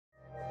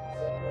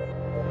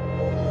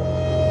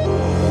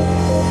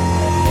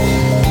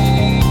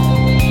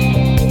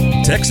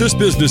Texas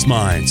Business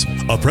Minds,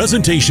 a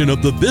presentation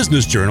of the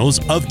business journals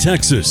of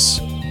Texas.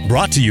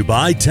 Brought to you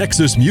by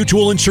Texas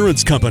Mutual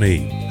Insurance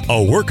Company,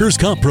 a workers'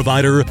 comp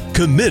provider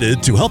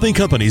committed to helping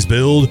companies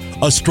build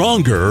a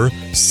stronger,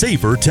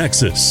 safer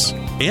Texas.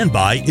 And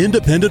by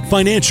Independent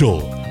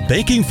Financial,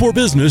 banking for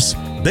business,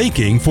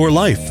 banking for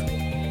life.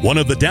 One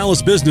of the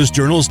Dallas Business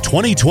Journal's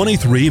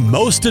 2023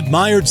 Most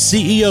Admired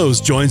CEOs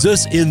joins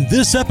us in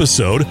this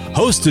episode,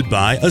 hosted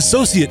by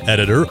Associate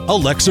Editor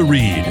Alexa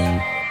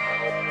Reed.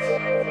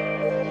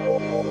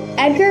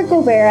 Edgar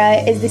Guevara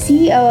is the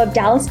CEO of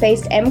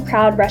Dallas-based M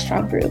Crowd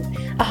Restaurant Group,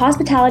 a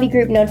hospitality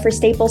group known for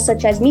staples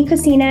such as Mi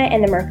Cocina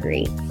and The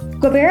Mercury.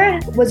 Guevara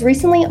was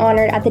recently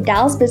honored at the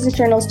Dallas Business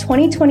Journal's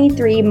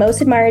 2023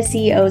 Most Admired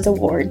CEOs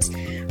Awards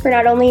for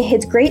not only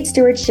his great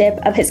stewardship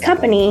of his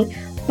company,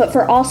 but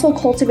for also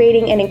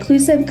cultivating an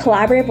inclusive,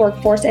 collaborative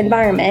workforce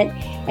environment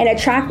and a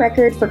track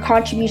record for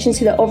contributions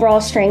to the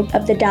overall strength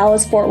of the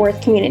Dallas-Fort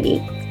Worth community.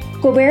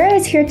 Guevara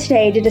is here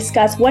today to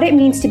discuss what it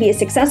means to be a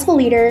successful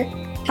leader,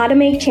 how to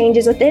make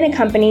changes within a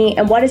company,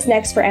 and what is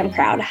next for M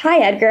Crowd. Hi,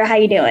 Edgar. How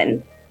you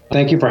doing?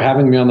 Thank you for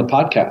having me on the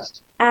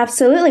podcast.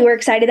 Absolutely. We're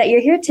excited that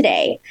you're here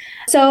today.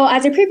 So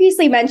as I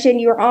previously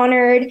mentioned, you were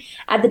honored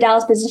at the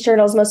Dallas Business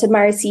Journal's Most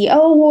Admired CEO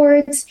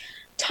Awards.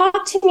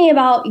 Talk to me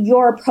about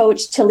your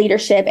approach to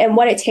leadership and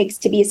what it takes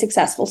to be a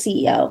successful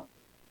CEO.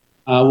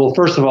 Well,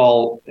 first of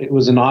all, it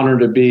was an honor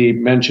to be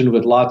mentioned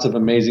with lots of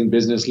amazing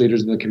business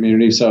leaders in the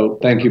community. So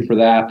thank you for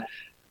that.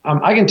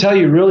 I can tell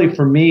you really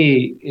for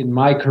me in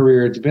my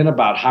career, it's been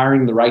about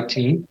hiring the right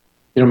team,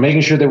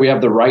 making sure that we have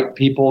the right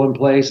people in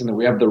place and that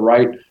we have the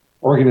right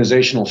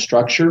organizational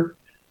structure.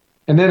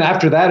 And then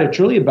after that, it's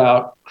really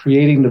about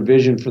creating the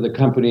vision for the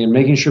company and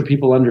making sure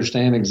people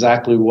understand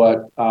exactly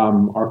what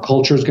our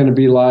culture is going to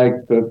be like,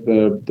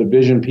 the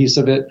vision piece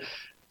of it,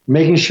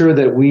 making sure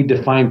that we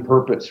define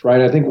purpose,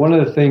 right? I think one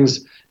of the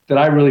things that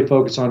I really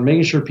focus on,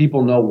 making sure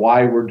people know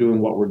why we're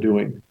doing what we're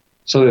doing,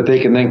 so that they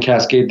can then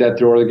cascade that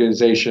through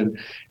organization.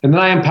 And then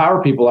I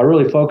empower people. I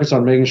really focus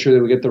on making sure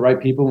that we get the right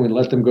people and we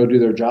let them go do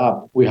their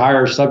job. We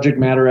hire subject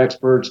matter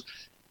experts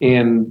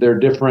in their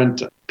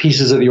different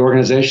pieces of the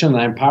organization,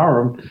 and I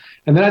empower them.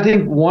 And then I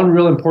think one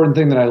real important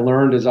thing that I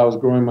learned as I was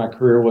growing my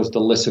career was to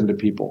listen to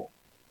people.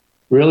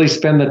 Really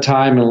spend the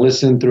time and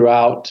listen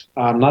throughout,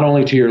 not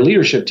only to your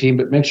leadership team,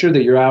 but make sure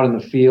that you're out in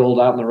the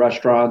field, out in the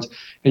restaurants,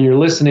 and you're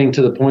listening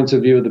to the points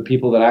of view of the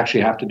people that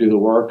actually have to do the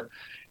work.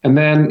 And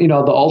then, the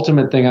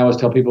ultimate thing I always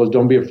tell people is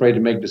don't be afraid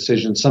to make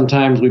decisions.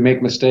 Sometimes we make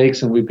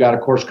mistakes and we've got to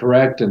course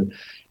correct. And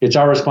it's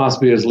our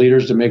responsibility as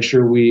leaders to make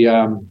sure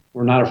we're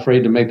not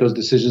afraid to make those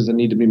decisions that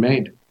need to be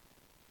made.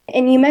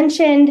 And you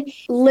mentioned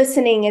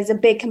listening is a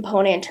big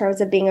component in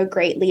terms of being a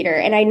great leader.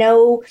 And I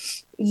know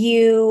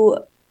you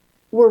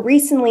were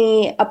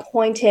recently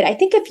appointed, I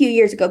think a few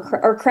years ago,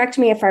 or correct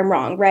me if I'm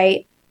wrong,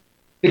 right?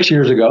 6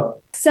 years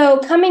ago. So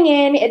coming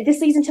in,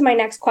 this leads into my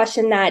next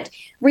question, that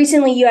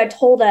recently you had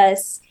told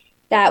us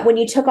that when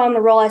you took on the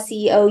role as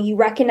CEO, you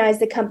recognized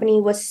the company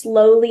was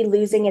slowly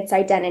losing its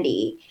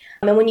identity.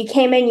 And when you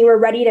came in, you were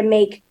ready to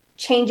make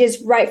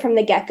changes right from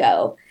the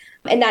get-go.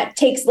 And that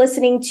takes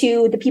listening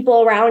to the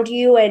people around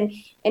you and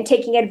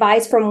taking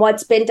advice from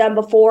what's been done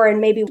before and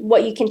maybe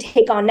what you can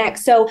take on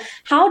next. So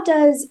how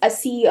does a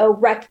CEO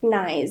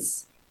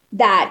recognize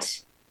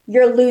that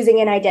you're losing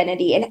an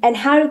identity? And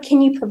how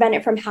can you prevent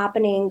it from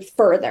happening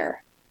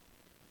further?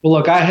 Well,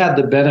 look, I had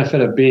the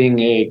benefit of being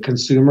a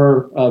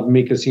consumer of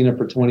Mi Cocina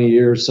for 20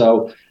 years.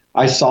 So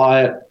I saw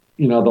it,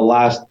 the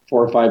last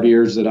 4 or 5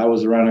 years that I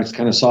was around, I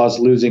kind of saw us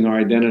losing our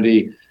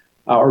identity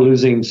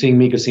seeing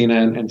Mi Cocina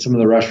and some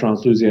of the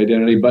restaurants lose the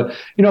identity. But,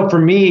 for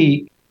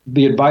me,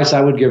 the advice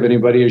I would give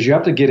anybody is you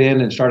have to get in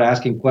and start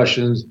asking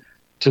questions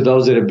to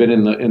those that have been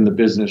in the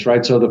business,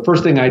 right? So the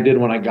first thing I did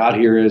when I got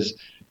here is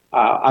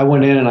I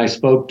went in and I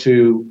spoke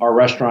to our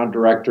restaurant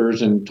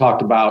directors and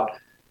talked about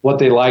what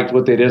they liked,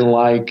 what they didn't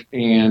like,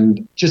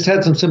 and just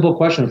had some simple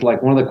questions.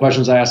 Like one of the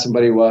questions I asked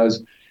somebody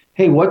was,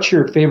 hey, what's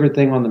your favorite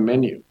thing on the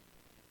menu?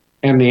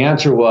 And the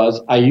answer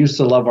was, I used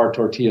to love our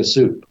tortilla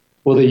soup.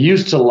 Well, the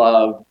used to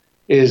love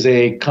is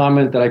a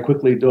comment that I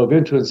quickly dove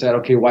into and said,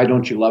 okay, why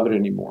don't you love it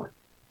anymore?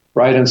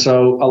 Right. And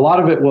so a lot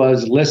of it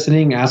was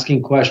listening,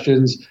 asking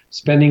questions,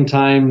 spending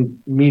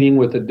time meeting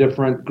with the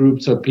different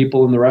groups of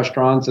people in the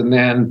restaurants, and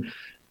then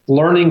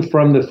learning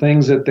from the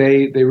things that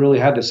they really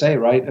had to say,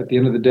 right? At the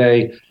end of the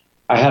day,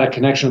 I had a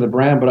connection to the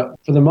brand, but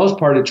for the most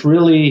part, it's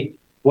really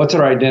what's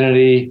our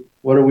identity?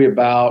 What are we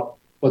about?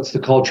 What's the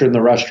culture in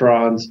the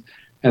restaurants?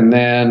 And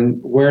then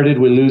where did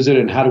we lose it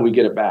and how do we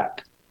get it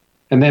back?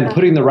 And then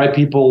putting the right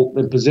people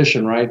in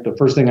position, right? The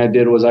first thing I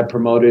did was I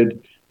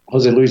promoted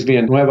Jose Luis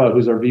Villanueva,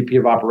 who's our VP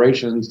of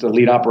operations, to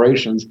lead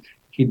operations.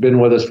 He'd been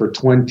with us for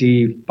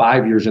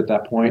 25 years at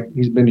that point.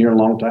 He's been here a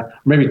long time,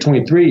 maybe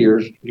 23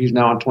 years. He's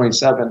now on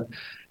 27.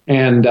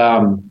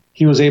 And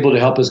he was able to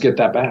help us get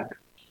that back.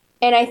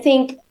 And I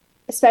think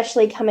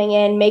especially coming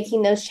in,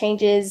 making those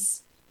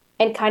changes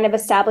and kind of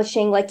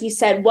establishing, like you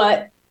said,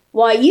 I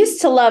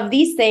used to love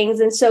these things.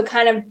 And so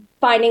kind of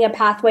finding a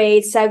pathway,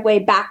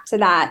 segue back to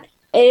that.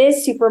 It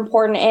is super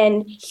important.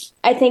 And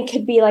I think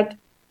could be like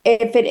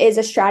if it is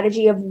a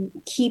strategy of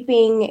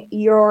keeping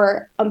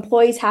your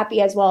employees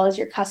happy as well as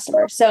your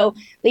customers. So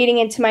leading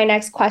into my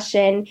next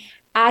question,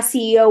 as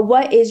CEO,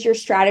 what is your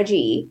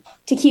strategy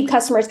to keep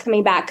customers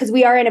coming back? Because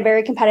we are in a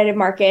very competitive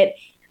market.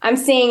 I'm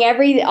seeing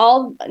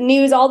all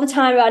news all the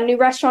time about new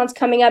restaurants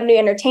coming up, new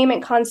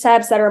entertainment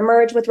concepts that are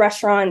merged with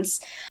restaurants.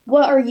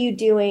 What are you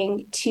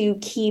doing to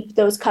keep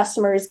those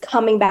customers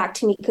coming back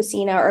to Mi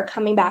Cocina or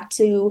coming back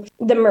to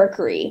the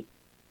Mercury?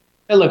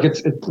 Hey, look,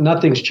 it's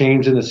nothing's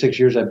changed in the 6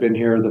 years I've been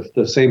here.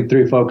 The same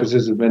three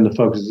focuses have been the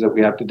focuses that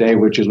we have today,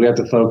 which is we have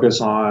to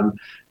focus on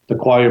the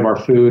quality of our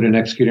food and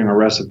executing our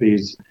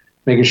recipes,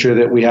 making sure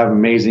that we have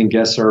amazing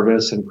guest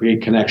service and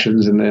create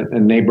connections in the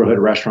neighborhood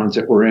restaurants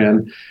that we're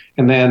in,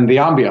 and then the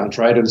ambiance,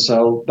 right? And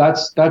so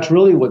that's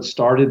really what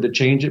started the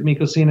change at Mi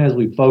Cocina as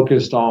we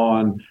focused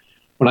on.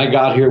 When I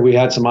got here, we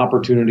had some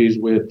opportunities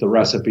with the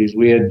recipes.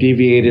 We had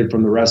deviated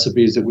from the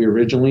recipes that we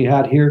originally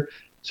had here.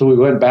 So we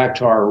went back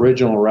to our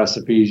original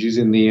recipes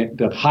using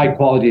the high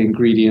quality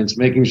ingredients,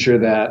 making sure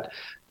that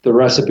the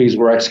recipes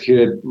were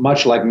executed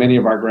much like many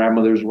of our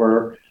grandmothers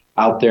were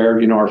out there.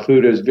 You know, our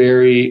food is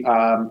very,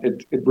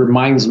 it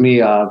reminds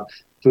me of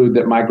food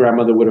that my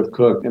grandmother would have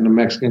cooked in the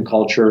Mexican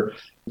culture.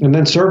 And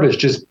then service,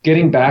 just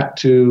getting back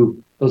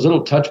to those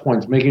little touch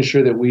points, making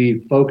sure that we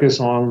focus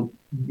on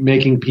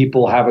making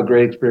people have a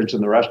great experience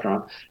in the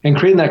restaurant and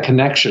creating that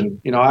connection.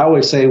 You know, I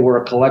always say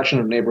we're a collection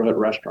of neighborhood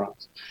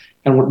restaurants.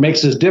 And what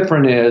makes us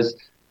different is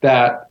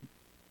that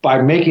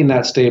by making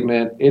that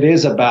statement, it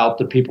is about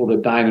the people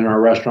that dine in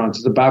our restaurants.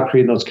 It's about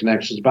creating those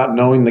connections, about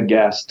knowing the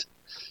guest.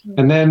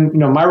 And then, you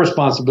know, my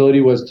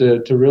responsibility was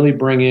to really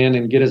bring in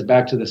and get us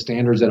back to the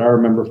standards that I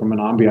remember from an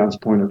ambiance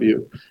point of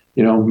view.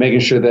 You know, making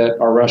sure that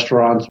our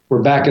restaurants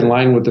were back in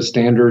line with the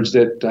standards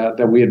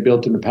that we had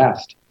built in the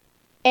past.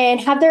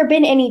 And have there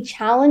been any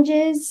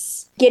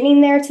challenges getting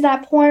there to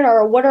that point,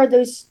 or what are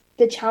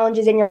the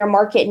challenges in your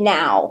market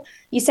now?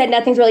 You said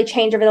nothing's really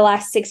changed over the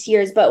last 6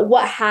 years, but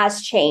what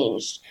has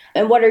changed?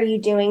 And what are you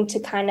doing to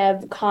kind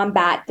of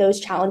combat those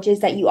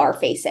challenges that you are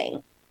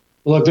facing?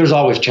 Look, there's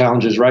always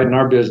challenges, right? In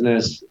our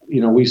business, you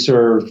know, we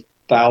serve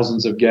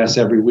thousands of guests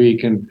every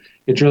week, and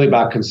it's really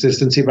about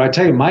consistency. But I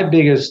tell you,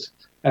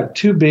 I have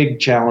two big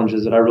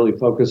challenges that I really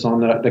focus on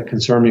that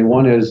concern me.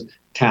 One is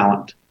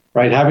talent,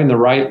 right? Having the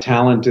right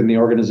talent in the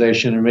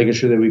organization and making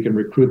sure that we can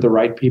recruit the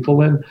right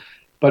people in.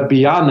 But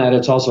beyond that,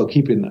 it's also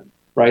keeping them,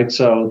 right?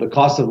 So the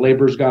cost of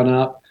labor has gone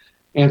up.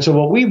 And so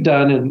what we've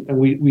done, and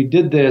we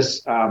did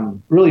this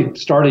really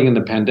starting in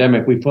the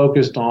pandemic, we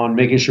focused on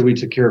making sure we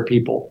took care of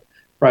people,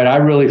 right? I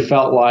really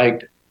felt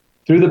like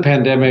through the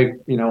pandemic,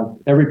 you know,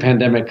 every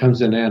pandemic comes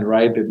to an end,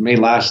 right? It may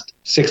last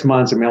 6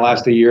 months, it may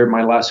last a year, it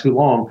might last too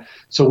long.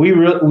 So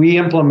we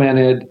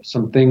implemented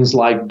some things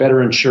like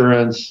better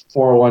insurance,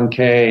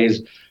 401ks,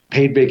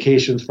 paid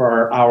vacations for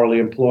our hourly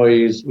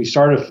employees. We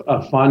started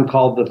a fund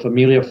called the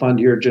Familia Fund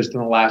here just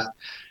in the last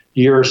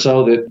year or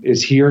so that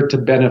is here to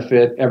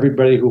benefit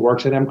everybody who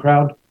works at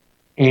mCrowd.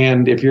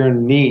 And if you're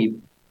in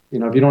need, you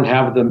know, if you don't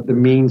have the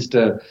means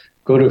to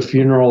go to a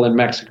funeral in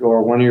Mexico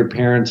or one of your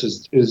parents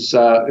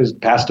is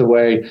passed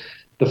away,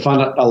 the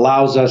fund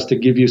allows us to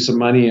give you some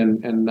money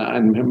and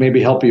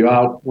maybe help you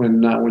out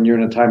when you're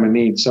in a time of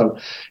need. So,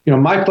 you know,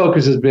 my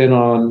focus has been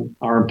on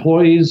our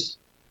employees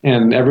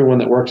and everyone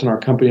that works in our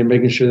company and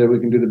making sure that we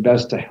can do the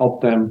best to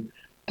help them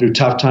through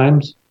tough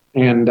times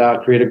and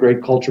create a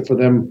great culture for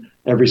them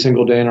every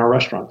single day in our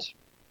restaurants.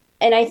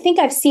 And I think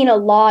I've seen a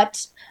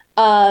lot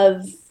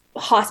of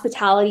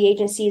hospitality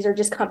agencies or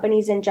just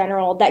companies in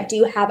general that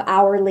do have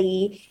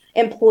hourly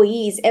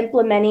employees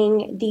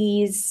implementing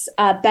these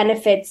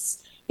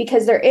benefits,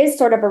 because there is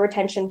sort of a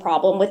retention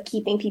problem with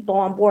keeping people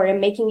on board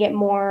and making it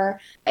more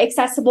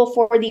accessible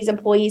for these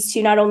employees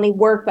to not only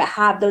work but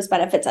have those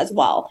benefits as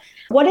well.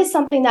 What is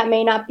something that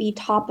may not be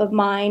top of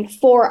mind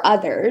for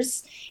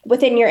others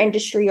within your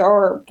industry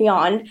or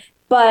beyond,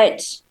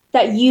 but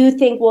that you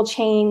think will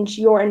change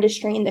your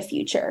industry in the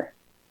future?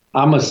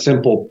 I'm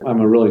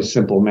a really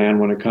simple man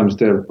when it comes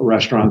to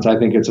restaurants. I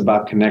think it's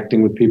about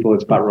connecting with people.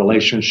 It's about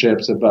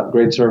relationships, about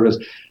great service.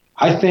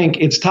 I think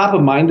it's top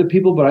of mind to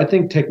people, but I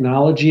think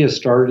technology is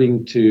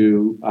starting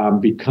to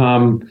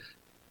become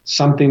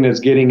something that's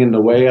getting in the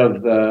way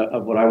of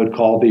what I would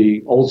call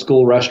the old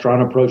school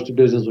restaurant approach to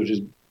business, which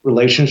is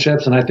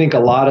relationships. And I think a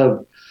lot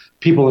of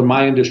people in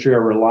my industry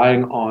are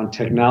relying on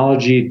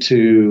technology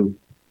to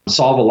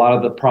solve a lot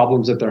of the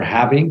problems that they're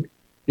having.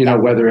 You know,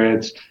 whether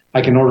it's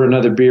I can order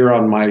another beer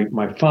on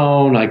my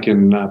phone, I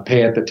can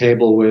pay at the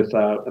table with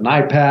an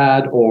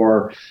iPad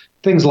or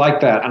things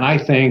like that. And I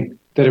think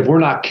that if we're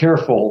not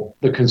careful,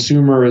 the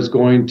consumer is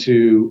going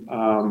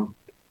to,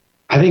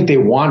 I think they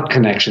want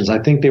connections. I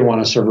think they want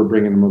a server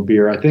bringing them a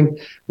beer. I think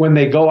when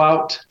they go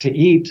out to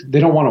eat, they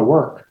don't want to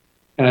work.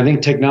 And I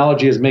think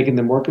technology is making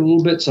them work a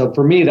little bit. So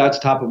for me, that's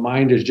top of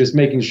mind, is just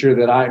making sure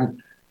that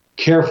I'm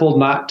careful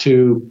not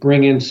to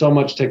bring in so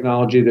much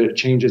technology that it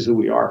changes who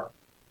we are.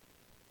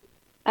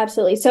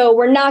 Absolutely. So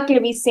we're not going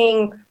to be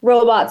seeing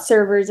robot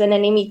servers in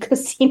any Mi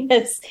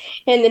Cocinas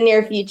in the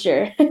near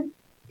future.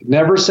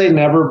 Never say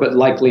never, but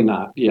likely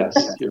not. Yes,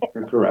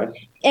 you're correct.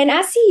 And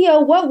as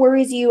CEO, what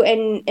worries you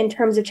in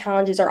terms of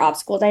challenges or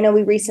obstacles? I know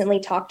we recently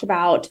talked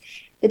about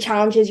the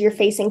challenges you're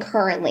facing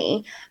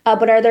currently,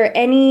 but are there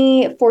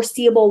any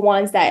foreseeable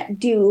ones that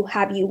do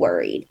have you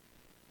worried?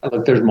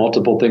 Look, there's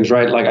multiple things,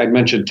 right? Like I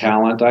mentioned,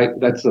 talent.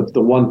 That's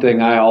the one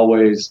thing I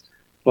always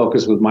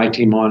focus with my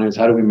team on is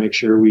how do we make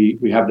sure we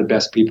have the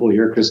best people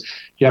here, because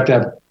you have to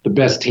have the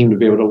best team to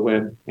be able to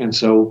win. And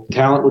so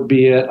talent would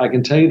be it. I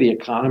can tell you the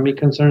economy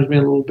concerns me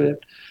a little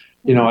bit.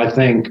 I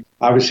think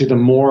obviously the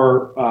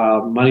more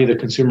money the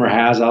consumer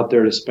has out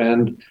there to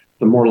spend,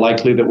 the more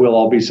likely that we'll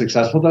all be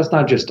successful. That's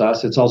not just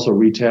us. It's also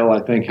retail.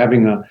 I think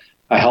having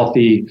a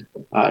healthy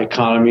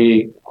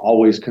economy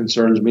always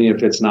concerns me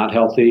if it's not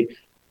healthy.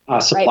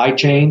 Supply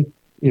chain,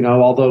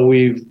 although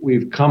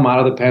we've come out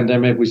of the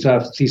pandemic, we still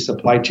see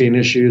supply chain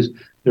issues.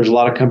 There's a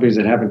lot of companies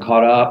that haven't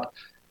caught up.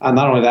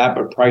 Not only that,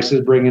 but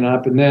prices bringing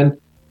up. And then,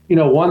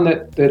 one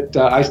that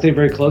I stay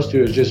very close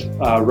to is just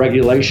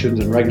regulations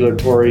and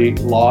regulatory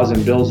laws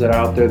and bills that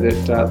are out there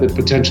that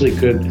potentially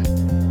could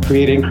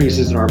create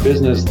increases in our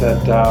business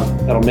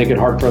that'll make it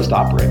hard for us to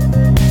operate.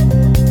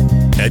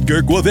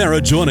 Edgar Guevara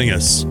joining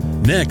us.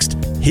 Next,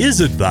 his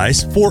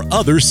advice for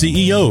other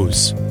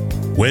CEOs.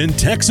 When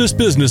Texas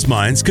Business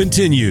Minds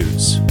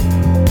continues.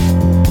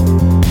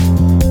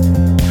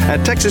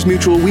 At Texas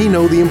Mutual, we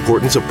know the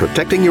importance of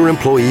protecting your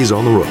employees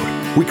on the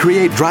road. We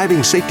create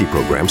driving safety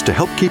programs to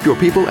help keep your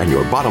people and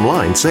your bottom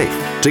line safe.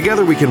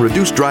 Together, we can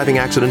reduce driving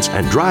accidents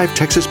and drive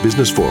Texas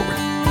business forward.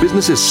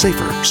 Business is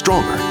safer,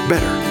 stronger,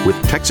 better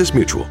with Texas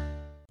Mutual.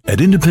 At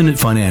Independent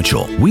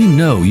Financial, we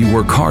know you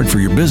work hard for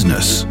your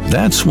business.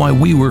 That's why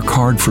we work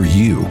hard for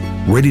you.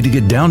 Ready to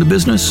get down to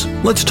business?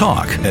 Let's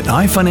talk at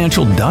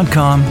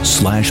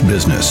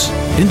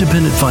ifinancial.com/business.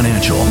 Independent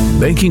Financial.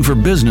 Banking for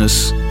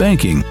business.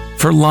 Banking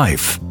for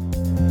life.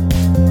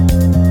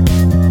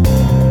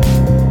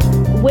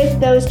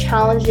 With those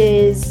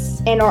challenges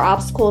and or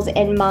obstacles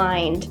in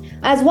mind,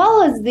 as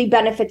well as the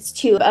benefits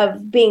too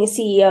of being a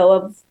CEO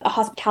of a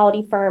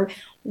hospitality firm,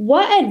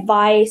 what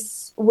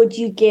advice would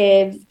you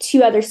give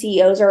to other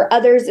CEOs or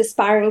others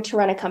aspiring to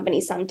run a company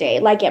someday,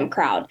 like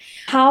mCrowd?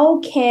 How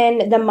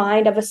can the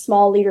mind of a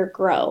small leader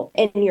grow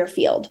in your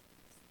field?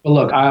 Well,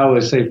 look, I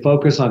always say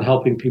focus on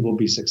helping people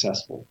be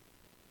successful.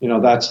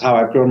 That's how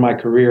I've grown my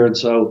career. And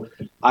so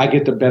I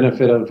get the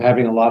benefit of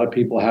having a lot of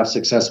people have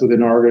success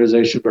within our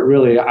organization. But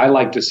really, I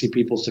like to see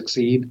people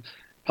succeed,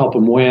 help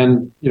them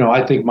win.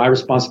 I think my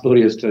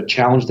responsibility is to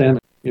challenge them.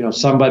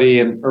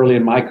 Somebody early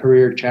in my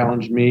career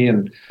challenged me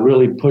and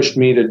really pushed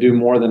me to do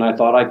more than I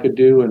thought I could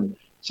do. And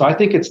so I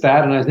think it's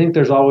that. And I think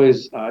there's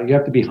always, you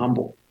have to be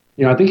humble.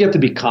 I think you have to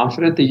be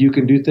confident that you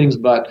can do things,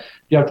 but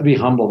you have to be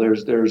humble.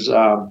 There's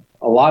a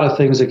lot of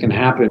things that can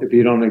happen if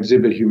you don't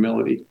exhibit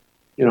humility.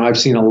 I've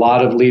seen a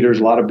lot of leaders,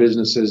 a lot of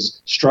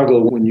businesses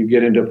struggle when you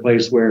get into a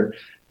place where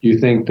you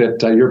think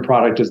that your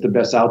product is the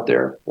best out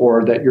there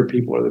or that your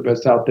people are the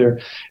best out there.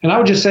 And I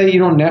would just say,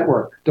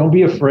 network. Don't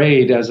be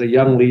afraid as a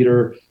young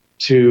leader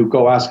to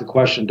go ask a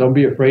question. Don't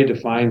be afraid to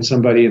find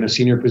somebody in a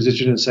senior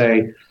position and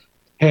say,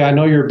 hey, I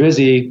know you're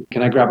busy.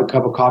 Can I grab a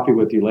cup of coffee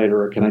with you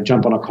later? Or can I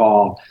jump on a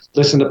call,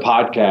 listen to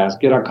podcasts,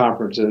 get on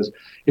conferences?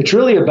 It's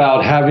really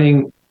about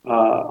having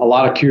a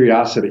lot of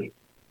curiosity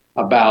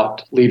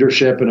about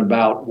leadership and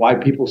about why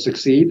people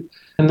succeed.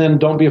 And then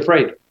don't be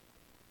afraid.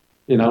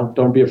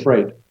 Don't be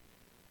afraid.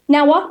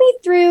 Now, walk me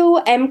through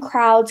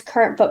mCrowd's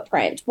current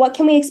footprint. What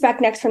can we expect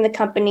next from the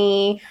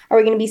company? Are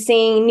we going to be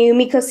seeing new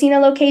Mi Cocina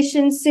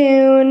locations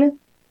soon?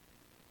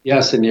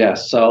 Yes and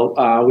yes.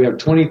 So we have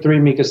 23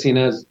 Mi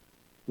Cocinas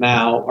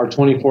now. Our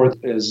 24th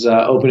is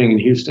opening in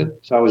Houston.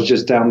 So I was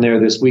just down there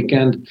this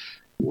weekend.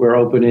 We're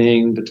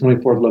opening the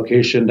 24th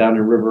location down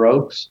in River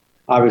Oaks.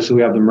 Obviously,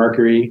 we have the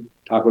Mercury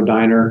Taco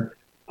Diner.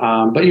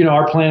 But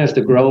our plan is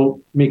to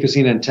grow Mi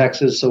Cocina in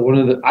Texas.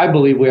 So I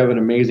believe we have an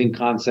amazing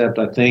concept.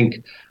 I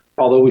think,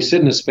 although we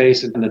sit in a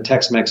space in the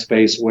Tex-Mex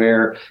space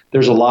where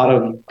there's a lot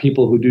of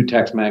people who do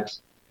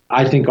Tex-Mex,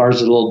 I think ours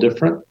is a little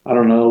different. I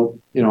don't know.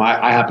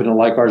 I happen to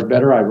like ours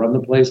better. I run the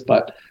place,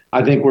 but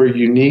I think we're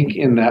unique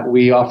in that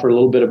we offer a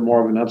little bit of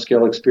more of an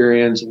upscale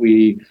experience.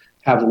 We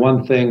have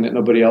one thing that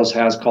nobody else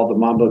has called the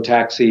Mambo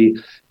Taxi.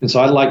 And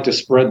so I'd like to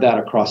spread that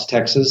across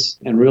Texas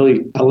and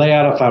really lay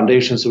out a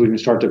foundation so we can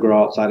start to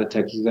grow outside of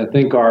Texas. I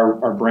think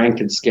our brand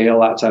can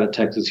scale outside of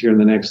Texas here in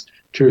the next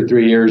 2 or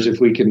 3 years if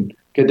we can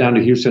get down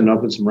to Houston and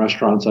open some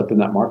restaurants up in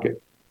that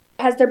market.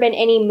 Has there been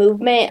any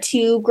movement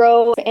to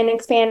grow and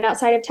expand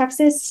outside of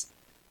Texas?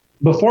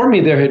 Before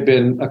me, there had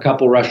been a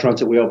couple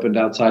restaurants that we opened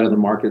outside of the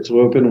market. So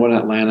we opened one in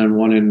Atlanta and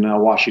one in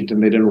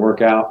Washington. They didn't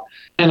work out.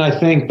 And I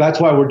think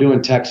that's why we're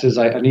doing Texas.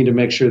 I need to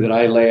make sure that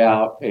I lay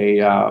out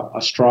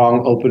a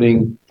strong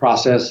opening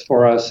process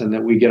for us and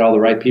that we get all the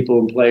right people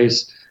in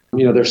place.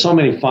 There's so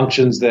many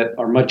functions that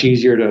are much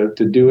easier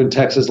to do in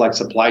Texas, like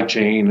supply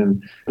chain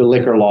and the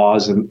liquor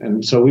laws.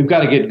 And so we've got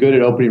to get good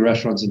at opening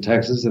restaurants in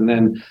Texas. And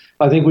then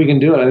I think we can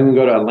do it. I think we can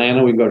go to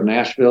Atlanta, we can go to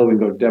Nashville, we can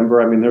go to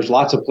Denver. I mean, there's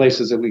lots of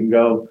places that we can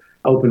go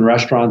open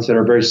restaurants that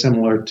are very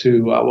similar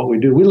to what we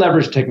do. We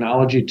leverage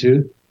technology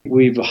too.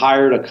 We've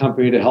hired a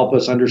company to help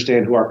us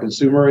understand who our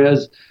consumer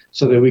is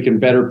so that we can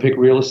better pick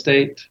real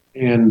estate.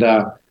 And,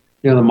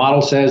 the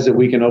model says that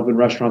we can open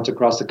restaurants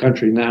across the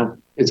country. Now,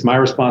 it's my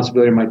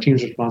responsibility and my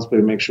team's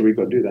responsibility to make sure we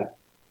go do that.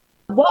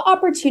 What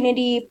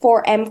opportunity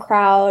for M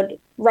Crowd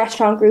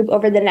Restaurant Group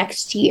over the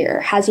next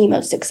year has you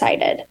most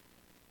excited?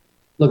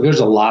 Look,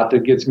 there's a lot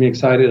that gets me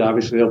excited.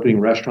 Obviously,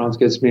 opening restaurants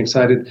gets me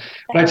excited.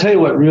 But I tell you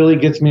what really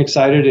gets me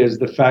excited is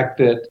the fact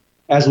that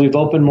as we've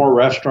opened more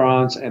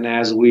restaurants and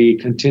as we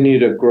continue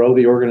to grow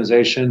the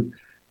organization,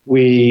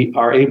 we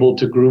are able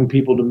to groom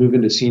people to move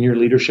into senior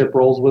leadership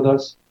roles with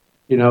us.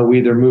 We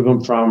either move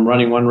them from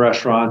running one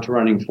restaurant to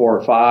running 4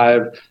 or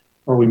 5,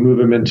 or we move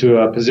them into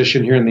a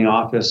position here in the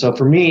office. So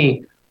for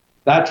me,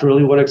 that's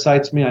really what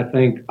excites me. I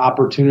think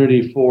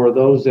opportunity for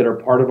those that are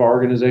part of our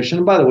organization.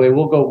 And by the way,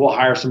 we'll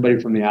hire somebody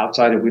from the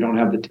outside if we don't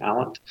have the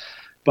talent.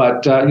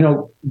 But,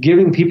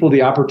 giving people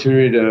the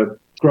opportunity to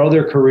grow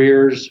their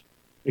careers,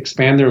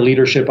 expand their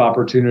leadership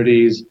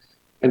opportunities,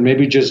 and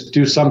maybe just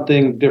do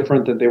something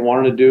different that they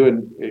wanted to do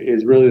and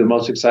is really the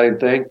most exciting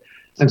thing.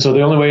 And so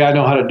the only way I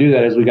know how to do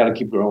that is we got to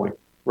keep growing,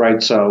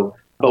 right? So,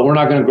 but we're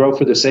not going to grow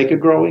for the sake of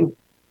growing.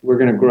 We're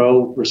going to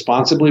grow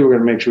responsibly. We're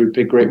going to make sure we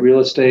pick great real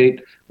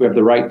estate, we have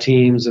the right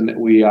teams, and that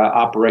we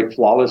operate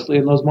flawlessly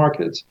in those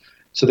markets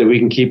so that we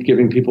can keep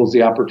giving people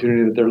the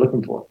opportunity that they're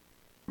looking for.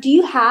 Do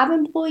you have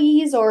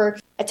employees or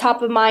a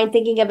top of mind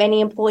thinking of any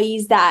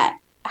employees that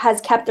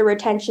has kept the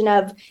retention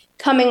of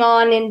coming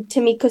on into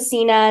Mi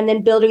Cocina and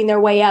then building their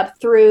way up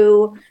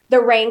through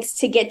the ranks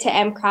to get to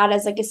M Crowd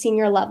as like a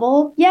senior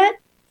level yet?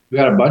 We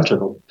got a bunch of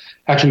them.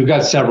 Actually, we've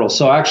got several.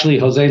 So actually,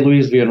 Jose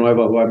Luis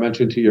Villanueva, who I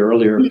mentioned to you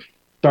earlier,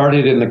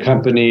 started in the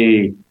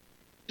company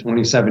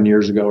 27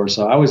 years ago or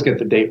so. I always get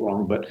the date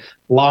wrong, but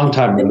long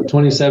time ago,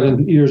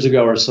 27 years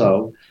ago or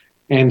so.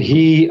 And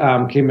he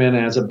came in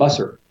as a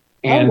busser.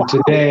 And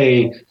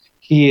today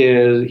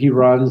he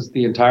runs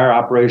the entire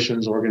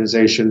operations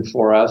organization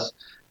for us.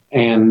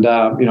 And,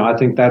 I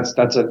think that's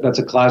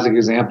a classic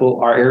example.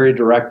 Our area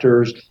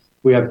directors,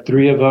 we have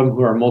 3 of them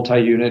who are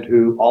multi-unit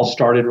who all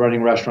started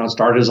running restaurants,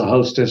 started as a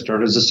hostess,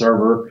 started as a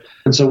server.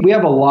 And so we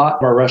have a lot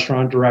of our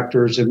restaurant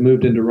directors have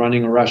moved into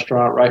running a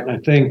restaurant, right? And I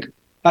think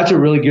that's what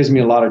really gives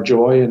me a lot of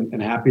joy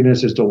and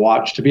happiness is to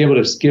watch, to be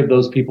able to give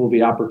those people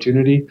the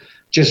opportunity.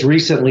 Just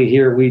recently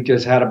here, we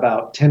just had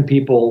about 10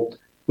 people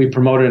we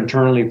promoted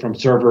internally from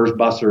servers,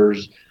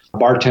 bussers,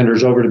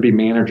 bartenders over to be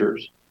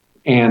managers.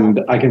 And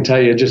I can tell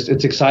you,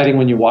 it's exciting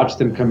when you watch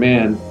them come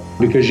in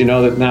because you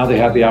know that now they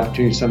have the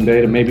opportunity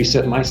someday to maybe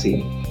sit in my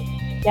seat.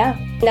 Yeah,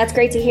 that's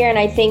great to hear. And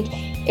I think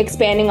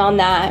expanding on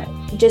that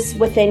just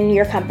within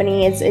your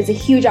company is a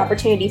huge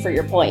opportunity for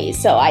your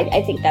employees. So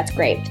I think that's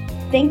great.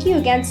 Thank you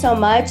again so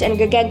much. And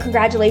again,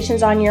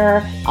 congratulations on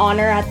your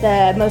honor at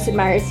the Most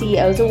Admired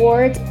CEOs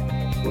Awards.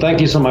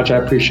 Thank you so much. I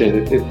appreciate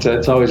it.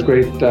 It's always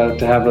great to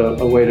have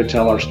a way to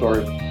tell our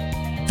story.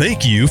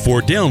 Thank you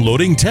for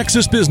downloading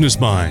Texas Business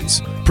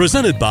Minds,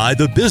 presented by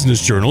the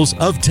Business Journals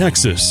of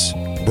Texas.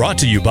 Brought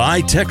to you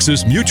by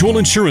Texas Mutual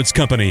Insurance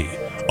Company,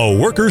 a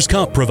workers'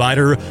 comp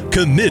provider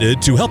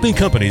committed to helping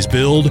companies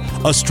build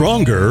a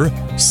stronger,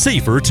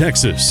 safer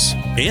Texas.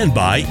 And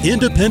by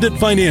Independent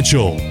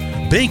Financial,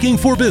 banking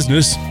for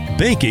business,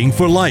 banking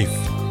for life.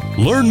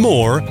 Learn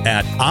more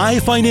at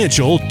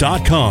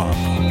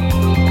ifinancial.com.